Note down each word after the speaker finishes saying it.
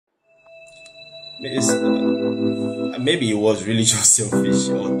Maybe it was really just selfish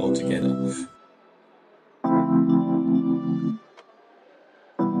altogether.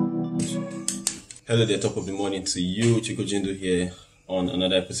 Hello there, top of the morning to you, Chico Jindo here on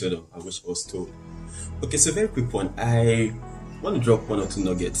another episode of I Wish I Was Told. Okay, so very quick one. I want to drop one or two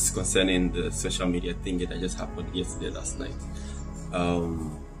nuggets concerning the social media thing that just happened yesterday, last night.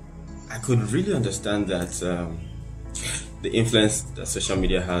 I could really understand that the influence that social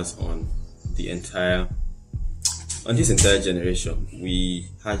media has on this entire generation. We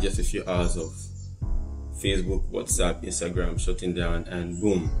had just a few hours of Facebook, WhatsApp, Instagram shutting down, and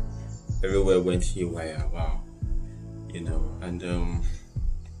boom, everywhere went haywire. Wow, and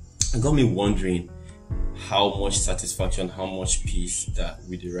it got me wondering how much satisfaction, how much peace that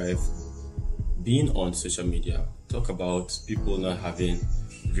we derive being on social media. Talk about people not having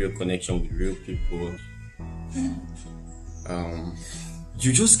real connection with real people.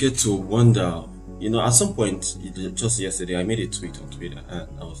 You just get to wonder, at some point, just yesterday, I made a tweet on Twitter and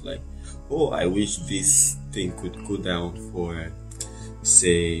I was like, oh, I wish this thing could go down for,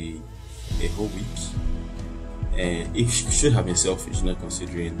 say, a whole week. And it should have been selfish, not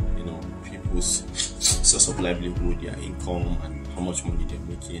considering, people's source of livelihood, their income, and how much money they're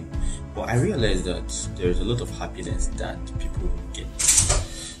making. But I realized that there's a lot of happiness that people get.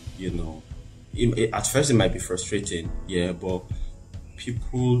 At first it might be frustrating, but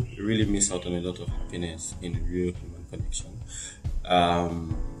people really miss out on a lot of happiness in real human connection.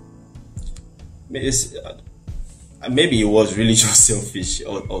 Maybe it was really just selfish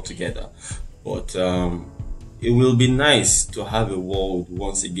altogether, but it will be nice to have a world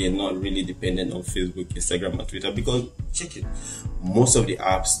once again not really dependent on Facebook, Instagram, and Twitter, because check it, most of the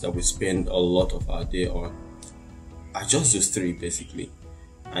apps that we spend a lot of our day on are just those three basically.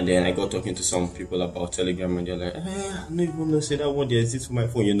 And then I got talking to some people about Telegram, and they're like, I don't even know, say that one there exists for my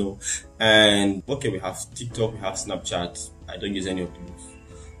phone, And okay, we have TikTok, we have Snapchat. I don't use any of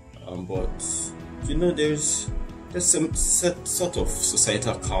those. But there's some sort of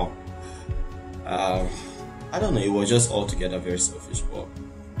societal calm. I don't know, it was just altogether very selfish, but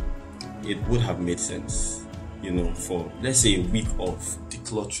it would have made sense, for, let's say, a week of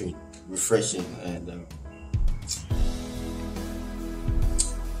decluttering, refreshing, and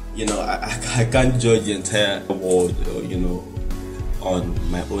I can't judge the entire world, on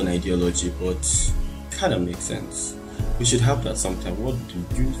my own ideology, but kind of makes sense. We should have that sometime. What do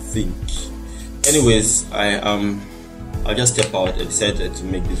you think? Anyways, I'll just step out. I decided to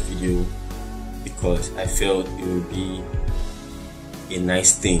make this video because I felt it would be a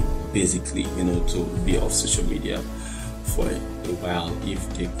nice thing, basically, to be off social media for a while if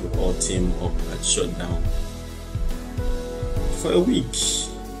they could all team up and shut down for a week.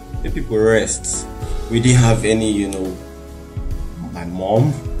 Let people rest. We didn't have any, my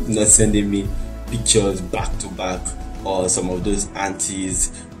mom not sending me pictures back to back, or some of those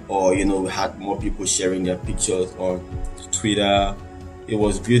aunties, or we had more people sharing their pictures on Twitter. It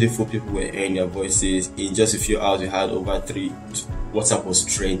was beautiful. People were hearing their voices. In just a few hours, we had over 3. WhatsApp was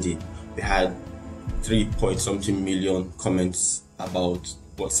trending. We had 3-point-something million comments about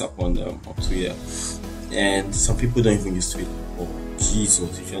WhatsApp on Twitter, and some people don't even use Twitter. Oh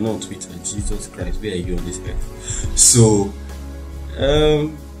Jesus! If you're not on Twitter, Jesus Christ, where are you on this earth? So,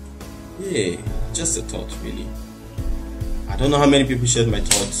 just a thought, really. I don't know how many people shared my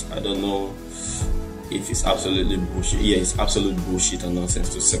thoughts. I don't know if it's absolutely bullshit. Yeah, it's absolute bullshit and nonsense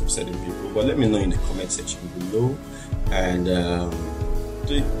to certain people. But let me know in the comment section below. And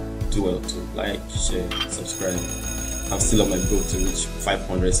do well to like, share, subscribe. I'm still on my goal to reach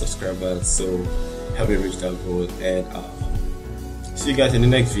 500 subscribers, so help me reach that goal. And see you guys in the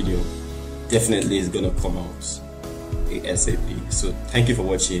next video. Definitely it's gonna come out ASAP. So thank you for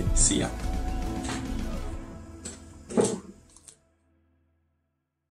watching. See ya.